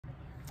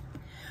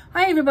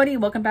Hi everybody,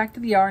 welcome back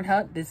to the Yarn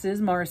Hut. This is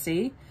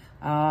Marcy.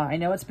 I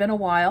know it's been a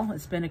while.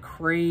 It's been a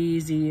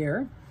crazy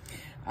year.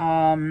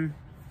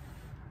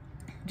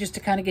 Just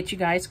to kind of get you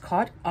guys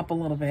caught up a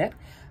little bit.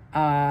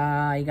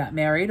 I got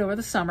married over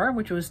the summer,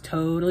 which was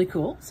totally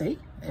cool. See?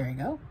 There you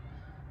go.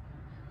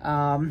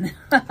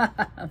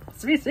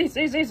 See.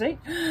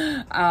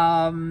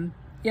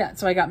 Yeah,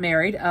 so I got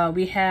married.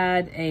 We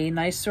had a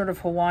nice sort of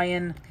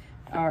Hawaiian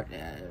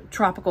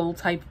tropical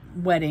type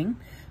wedding.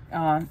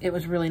 It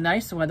was really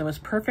nice. The weather was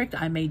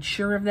perfect. I made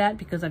sure of that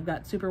because I've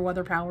got super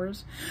weather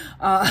powers.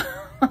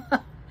 That's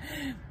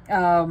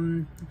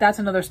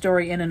another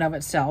story in and of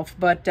itself.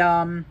 But,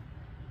 and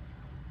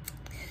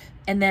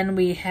then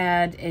we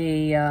had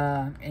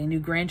a new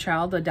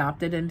grandchild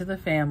adopted into the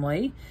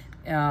family.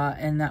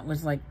 And that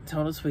was like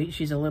total sweet.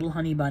 She's a little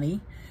honey bunny.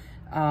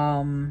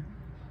 And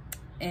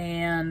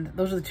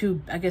those are the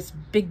two, I guess,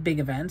 big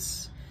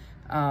events.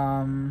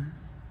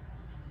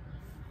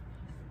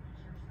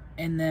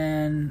 And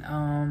then,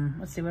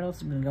 let's see, what else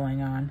has been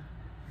going on?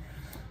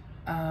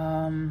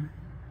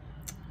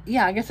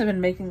 Yeah, I guess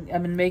I'm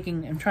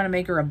trying to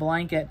make her a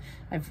blanket.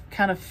 I've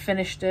kind of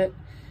finished it,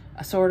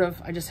 sort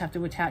of. I just have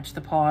to attach the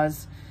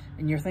paws.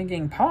 And you're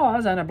thinking,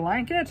 paws on a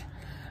blanket?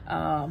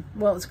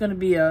 Well, it's going to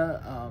be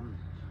a,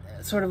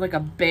 sort of like a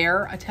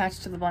bear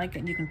attached to the blanket,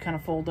 and you can kind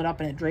of fold it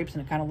up and it drapes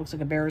and it kind of looks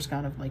like a bear's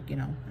kind of like, you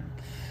know,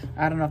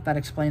 I don't know if that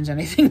explains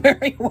anything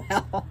very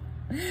well.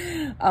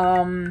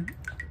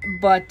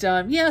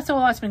 Yeah, so a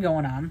lot's been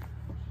going on.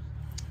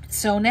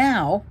 So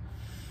now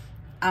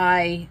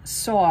I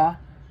saw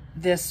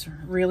this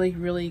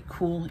really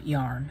cool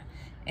yarn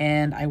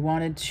and I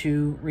wanted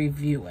to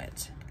review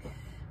it.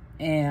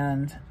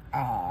 And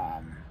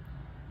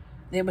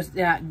it was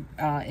that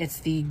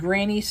it's the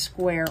Granny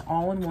Square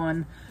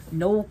all-in-one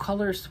no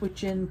color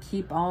switchin,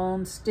 keep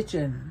on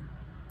stitchin.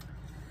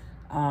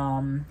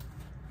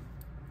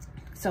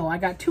 So I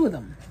got two of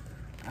them.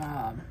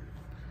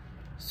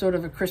 Sort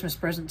of a Christmas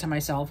present to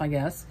myself, I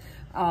guess.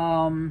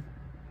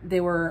 They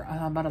were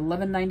about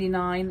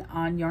 $11.99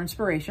 on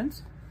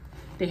Yarnspirations.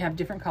 They have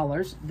different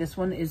colors. This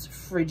one is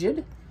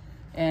Frigid,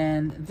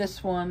 and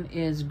this one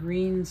is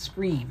Green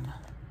Scream.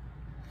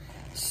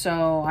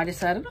 So I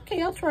decided,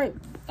 okay, I'll try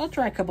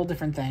a couple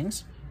different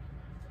things.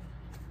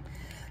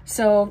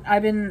 So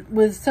I've been,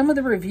 with some of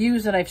the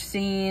reviews that I've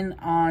seen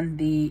on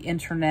the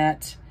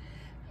internet,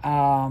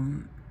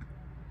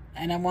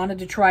 and I wanted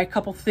to try a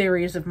couple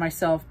theories of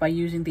myself by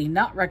using the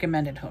not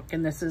recommended hook.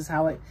 And this is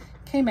how it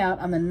came out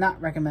on the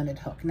not recommended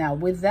hook. Now,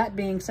 with that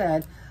being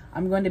said,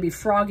 I'm going to be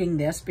frogging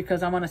this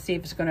because I want to see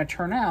if it's going to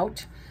turn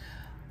out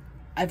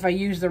if I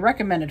use the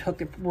recommended hook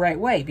the right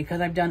way,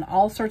 because I've done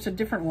all sorts of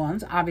different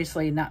ones,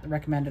 obviously not the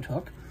recommended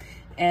hook,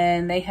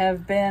 and they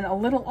have been a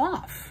little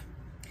off.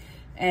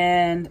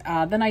 And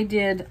then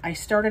I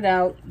started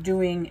out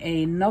doing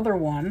another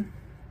one,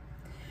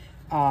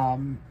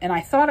 and I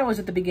thought it was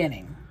at the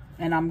beginning.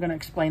 And I'm going to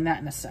explain that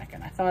in a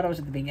second. I thought it was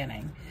at the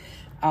beginning.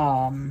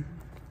 But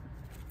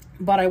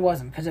I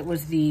wasn't, because it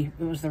was the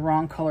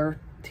wrong color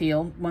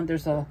teal. When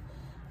there's a,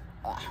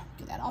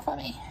 get that off of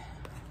me.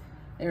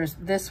 There's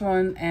this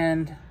one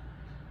and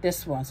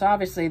this one. So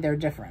obviously they're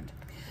different.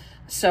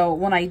 So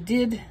when I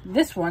did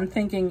this one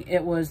thinking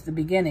it was the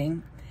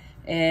beginning,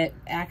 it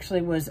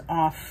actually was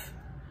off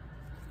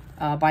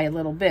by a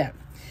little bit.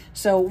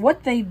 So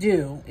what they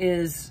do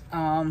is,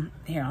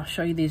 here, I'll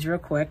show you these real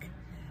quick.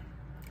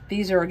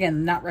 These are,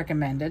 again, not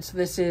recommended. So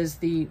this is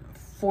the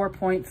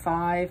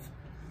 4.5.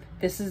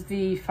 This is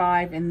the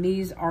 5. And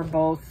these are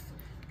both,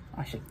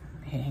 I should,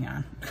 hang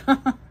on.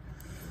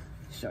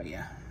 Show you.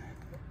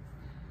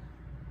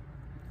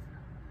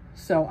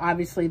 So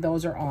obviously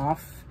those are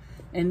off.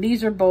 And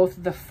these are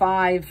both the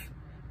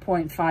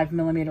 5.5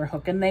 millimeter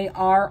hook. And they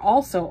are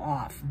also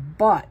off.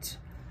 But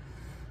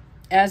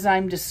as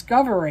I'm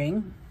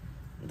discovering,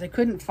 I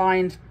couldn't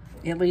find,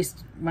 at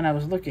least when I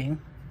was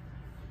looking,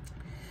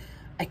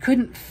 I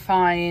couldn't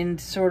find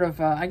sort of,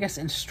 I guess,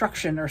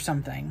 instruction or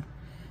something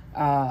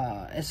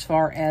as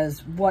far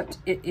as what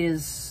it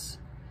is,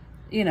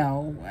 you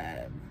know,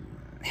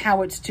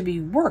 how it's to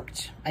be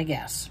worked, I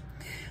guess.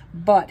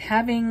 But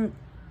having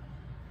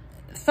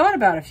thought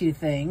about a few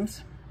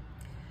things,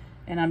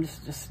 and I'm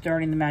just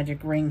starting the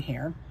magic ring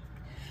here,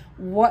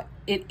 what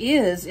it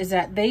is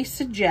that they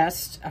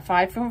suggest a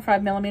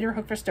 5.5 millimeter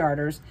hook for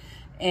starters,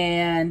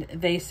 and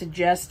they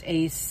suggest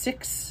a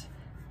 6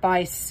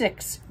 by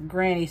 6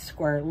 granny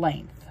square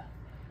length,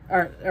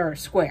 or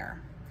square,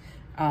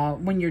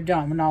 when you're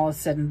done, when all is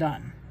said and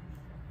done.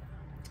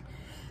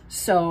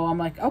 So I'm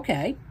like,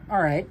 okay, all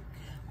right.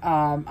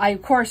 I,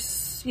 of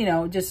course, you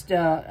know, just,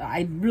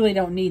 I really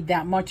don't need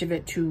that much of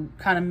it to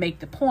kind of make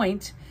the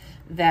point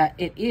that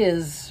it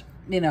is,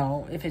 you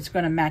know, if it's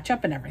going to match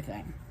up and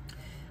everything.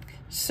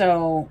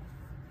 So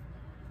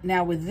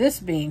now with this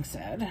being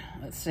said,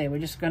 let's say we're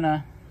just going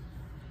to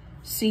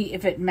see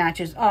if it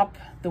matches up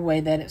the way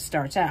that it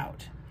starts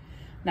out.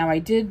 Now I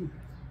did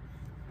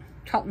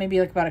cut maybe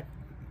like about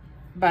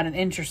an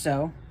inch or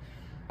so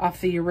off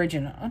the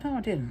original. Oh no,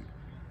 I didn't.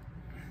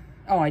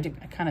 Oh, I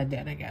kind of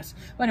did, I guess.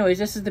 Well, anyways,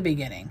 this is the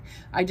beginning.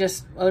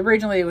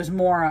 Originally it was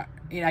more,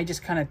 you know, I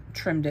just kind of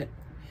trimmed it.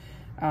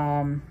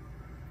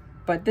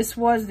 But this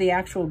was the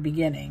actual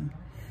beginning.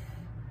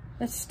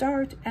 Let's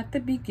start at the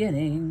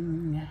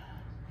beginning.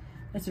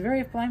 It's a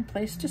very fine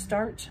place to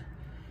start.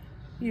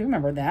 You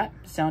remember that,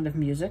 Sound of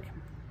Music.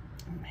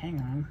 Hang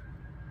on.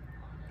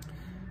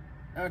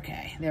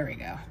 Okay, there we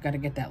go. Got to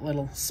get that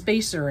little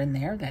spacer in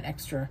there, that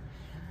extra,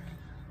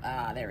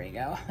 there we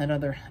go, that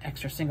other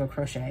extra single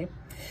crochet.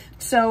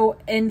 So,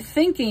 in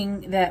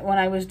thinking that when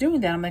I was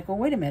doing that, I'm like, well,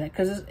 wait a minute,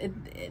 because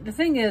the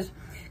thing is,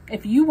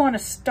 if you want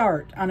to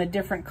start on a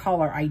different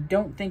color, I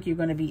don't think you're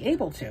going to be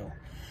able to,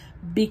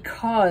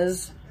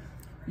 because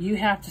you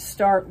have to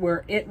start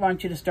where it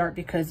wants you to start,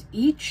 because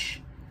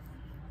each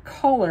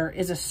color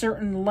is a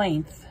certain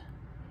length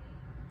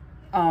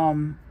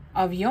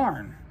of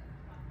yarn.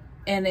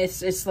 And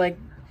it's like,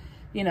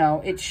 you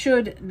know, it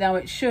should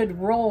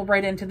roll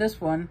right into this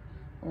one.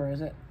 Where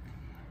is it?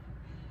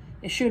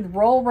 It should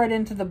roll right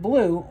into the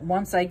blue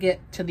once I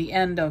get to the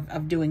end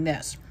of doing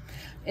this.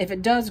 If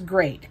it does,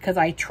 great, because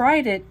I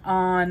tried it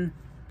on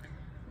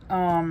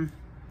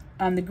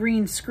the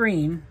green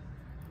scream,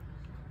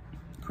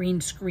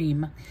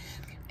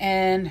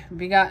 and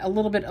we got a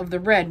little bit of the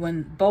red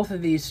when both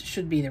of these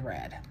should be the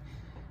red.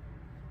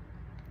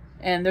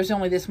 And there's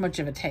only this much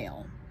of a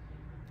tail.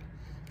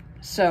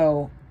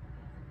 So,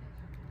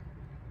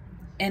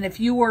 and if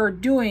you were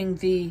doing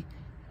the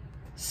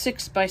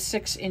 6 by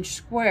 6 inch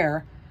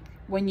square,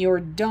 when you're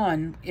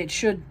done, it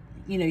should,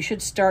 you know, you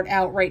should start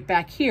out right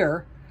back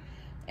here,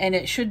 and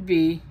it should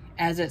be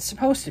as it's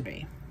supposed to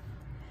be.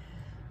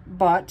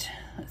 But,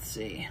 let's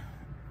see,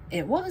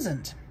 it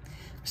wasn't.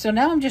 So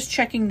now I'm just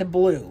checking the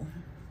blue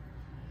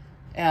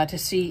to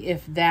see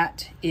if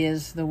that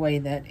is the way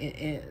that it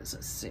is.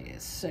 Let's see,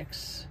 it's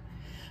 6.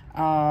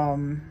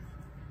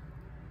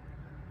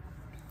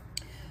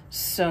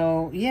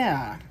 So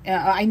yeah,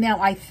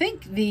 I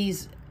think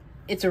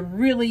it's a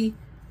really,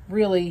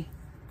 really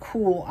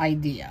cool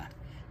idea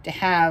to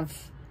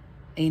have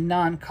a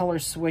non-color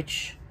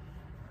switch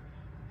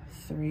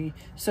 3,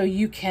 so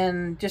you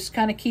can just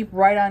kind of keep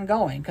right on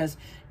going. Because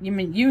you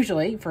mean,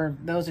 usually, for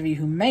those of you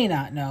who may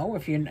not know,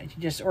 if you're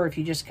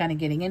just kind of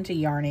getting into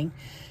yarning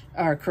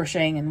or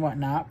crocheting and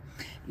whatnot,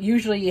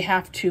 usually you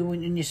have to,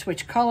 when you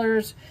switch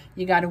colors,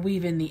 you got to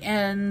weave in the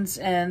ends,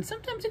 and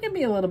sometimes it can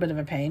be a little bit of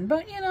a pain,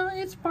 but you know,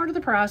 it's part of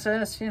the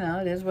process. You know,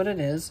 it is what it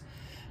is.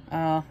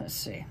 Let's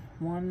see,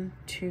 1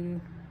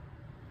 2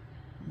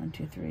 1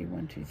 2 3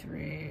 1 2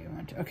 3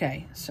 1 2.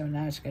 Okay, so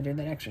now I just gotta do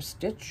that extra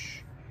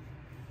stitch.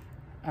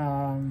 Is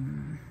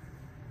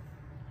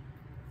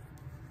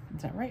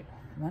that right?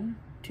 1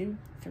 2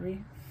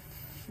 3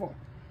 4.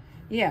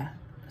 Yeah,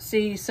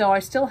 see, so I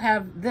still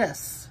have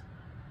this.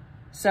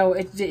 So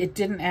it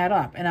didn't add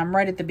up, and I'm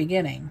right at the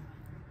beginning.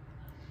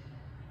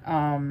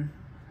 Let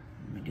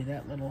me do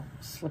that little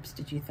slip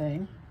stitchy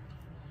thing.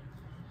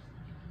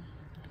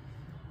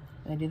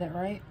 Did I do that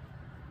right?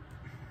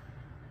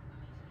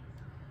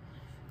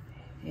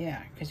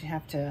 Yeah, because you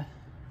have to.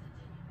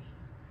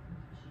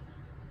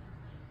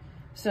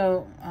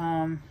 So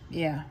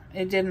yeah,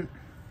 it didn't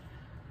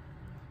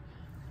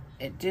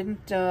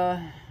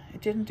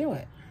do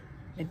it.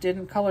 It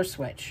didn't color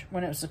switch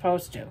when it was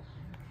supposed to.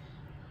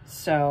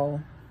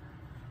 So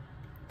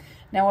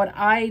now what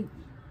I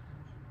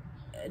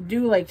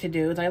do like to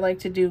do is I like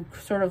to do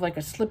sort of like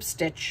a slip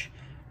stitch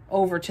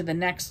over to the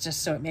next,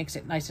 just so it makes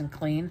it nice and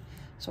clean.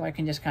 So I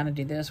can just kind of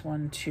do this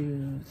 1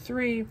 2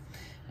 3,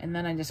 and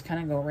then I just kind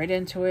of go right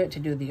into it to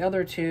do the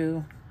other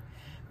 2.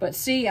 But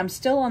see, I'm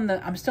still on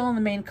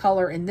the main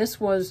color, and this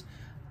was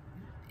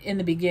in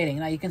the beginning.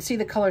 Now you can see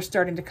the color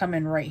starting to come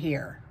in right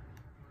here.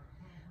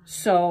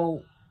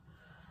 So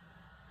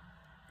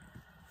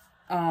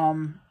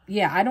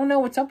yeah, I don't know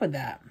what's up with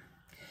that.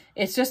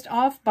 It's just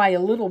off by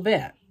a little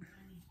bit,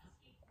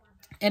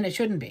 and it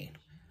shouldn't be.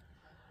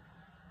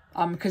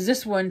 Because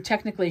this one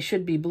technically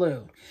should be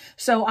blue.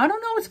 So I don't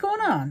know what's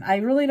going on. I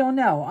really don't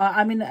know.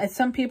 I mean,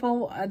 some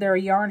people, their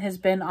yarn has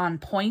been on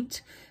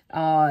point.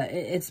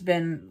 It's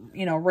been,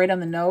 you know, right on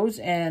the nose.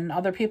 And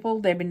other people,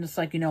 they've been just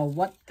like, you know,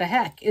 what the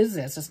heck is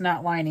this? It's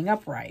not lining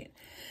up right.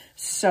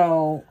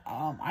 So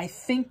I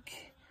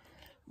think...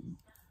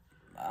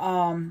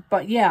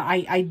 but yeah,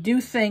 I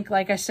do think,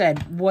 like I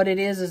said, what it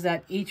is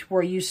that each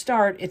where you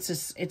start,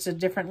 it's a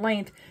different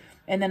length.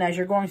 And then as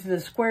you're going through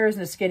the squares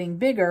and it's getting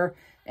bigger,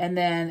 and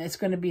then it's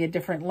going to be a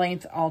different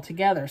length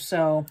altogether.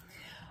 So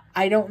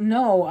I don't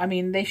know. I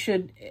mean, they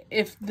should,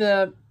 if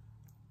the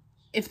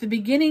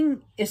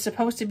beginning is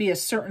supposed to be a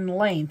certain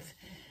length,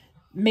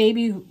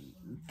 maybe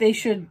they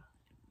should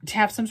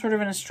have some sort of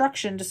an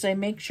instruction to say,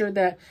 make sure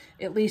that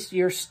at least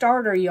your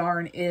starter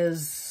yarn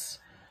is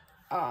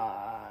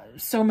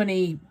so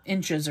many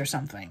inches or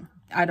something.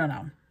 I don't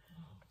know.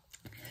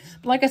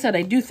 But like I said,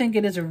 I do think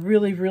it is a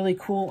really, really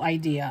cool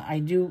idea. I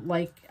do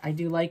like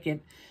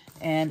it,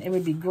 and it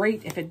would be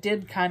great if it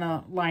did kind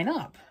of line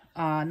up.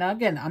 Now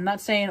again, I'm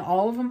not saying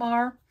all of them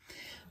are,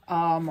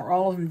 or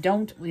all of them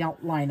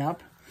don't line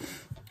up.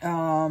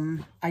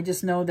 I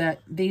just know that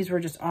these were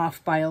just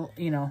off by,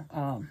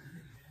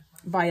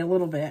 by a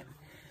little bit.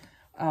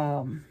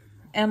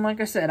 And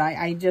like I said,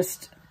 I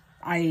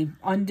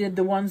undid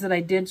the ones that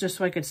I did just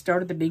so I could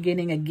start at the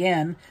beginning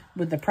again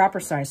with the proper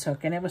size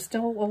hook, and it was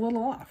still a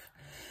little off.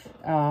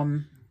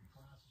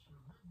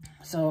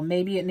 So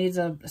maybe it needs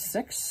a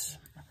 6.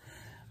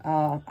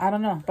 I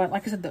don't know. But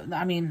like I said,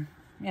 I mean,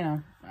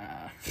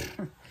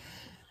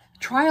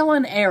 trial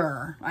and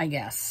error, I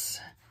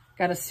guess.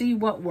 Got to see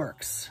what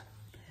works.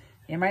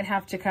 You might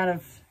have to kind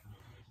of,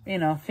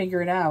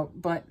 figure it out.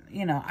 But,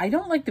 I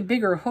don't like the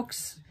bigger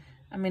hooks.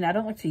 I mean, I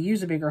don't like to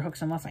use the bigger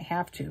hooks unless I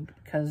have to.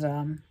 Because,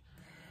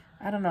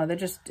 I don't know. They're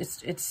just,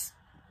 it's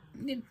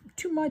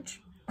too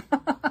much.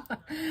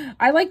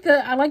 I like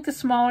the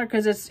smaller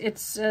because it's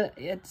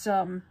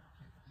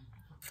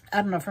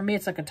I don't know, for me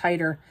it's like a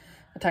tighter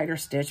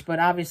stitch, but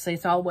obviously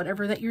it's all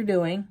whatever that you're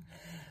doing,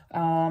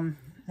 and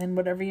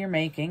whatever you're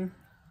making,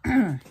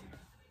 and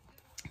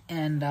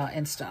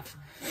stuff.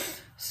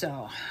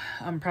 So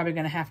I'm probably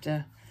gonna have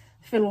to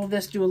fiddle with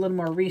this, do a little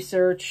more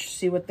research,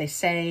 see what they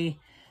say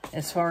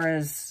as far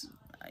as,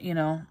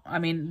 I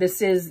mean,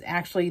 this is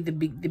actually the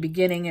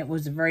beginning. It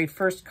was the very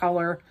first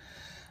color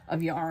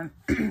of yarn.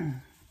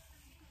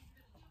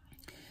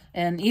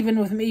 And even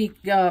with me,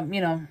 I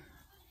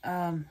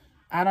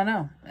don't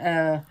know.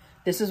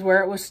 This is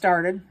where it was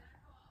started.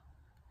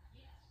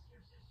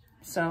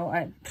 So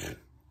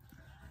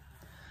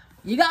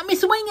you got me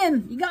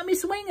swinging. You got me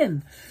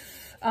swinging.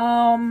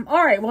 All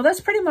right. Well, that's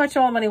pretty much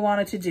all that I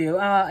wanted to do.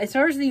 As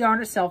far as the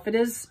yarn itself,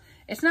 it's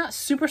not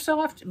super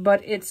soft,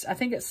 but I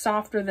think it's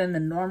softer than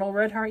the normal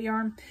Red Heart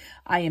yarn.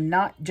 I am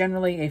not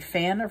generally a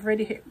fan of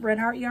Red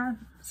Heart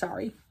yarn.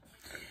 Sorry.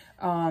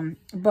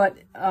 But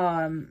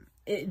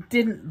it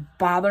didn't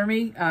bother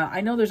me.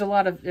 I know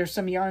there's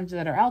some yarns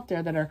that are out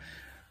there that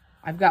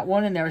I've got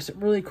one in there. It's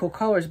really cool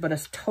colors, but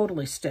it's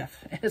totally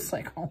stiff. It's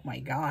like, oh my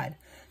God.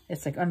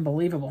 It's like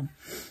unbelievable.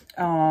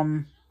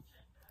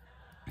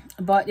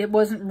 But it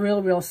wasn't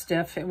real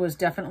stiff. It was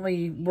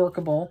definitely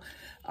workable.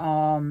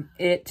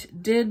 It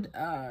did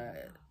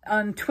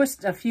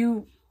untwist a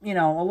few,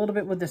 a little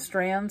bit with the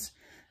strands.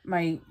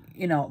 But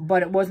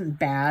it wasn't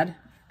bad.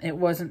 It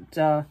wasn't,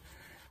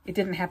 it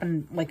didn't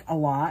happen like a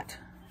lot.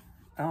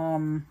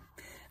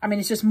 I mean,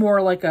 it's just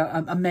more like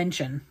a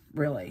mention,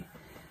 really.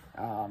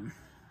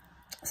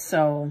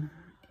 So,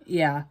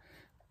 yeah.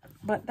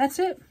 But that's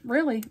it,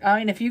 really.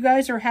 And if you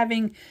guys are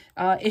having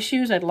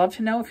issues, I'd love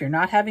to know. If you're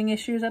not having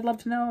issues, I'd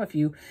love to know. If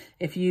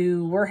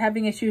you were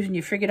having issues and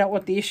you figured out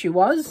what the issue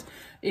was,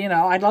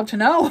 I'd love to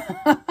know.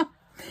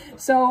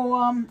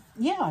 So,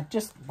 yeah,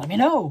 just let me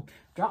know.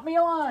 Drop me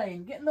a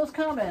line. Get in those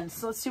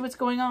comments. Let's see what's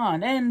going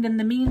on. And in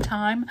the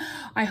meantime,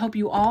 I hope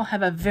you all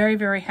have a very,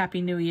 very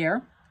happy New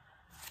Year.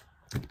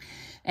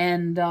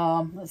 And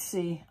let's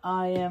see.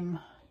 I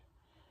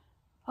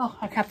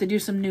have to do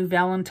some new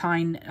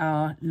Valentine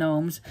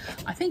gnomes.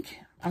 I think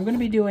I'm going to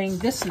be doing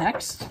this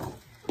next.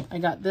 I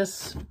got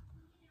this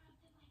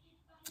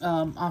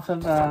off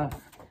of, let's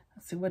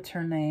see, what's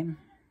her name?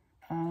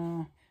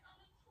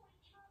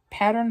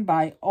 Pattern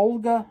by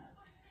Olga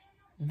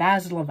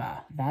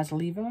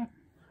Vasileva.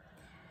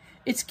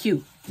 It's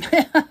cute.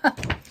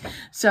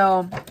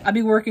 So I'll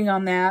be working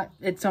on that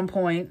at some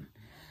point.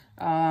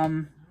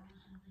 Trying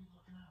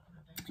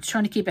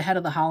to keep ahead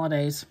of the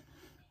holidays.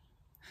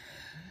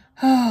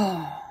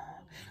 Oh,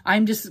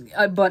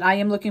 but I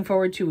am looking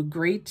forward to a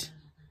great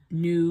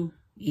new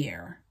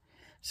year.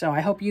 So I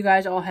hope you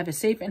guys all have a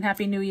safe and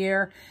happy new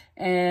year.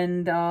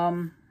 And,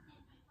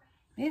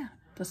 yeah,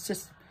 let's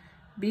just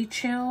be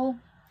chill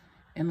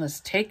and let's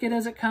take it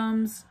as it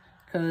comes,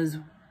 because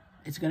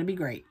it's going to be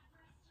great.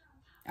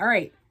 All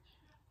right.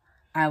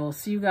 I will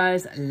see you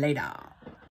guys later.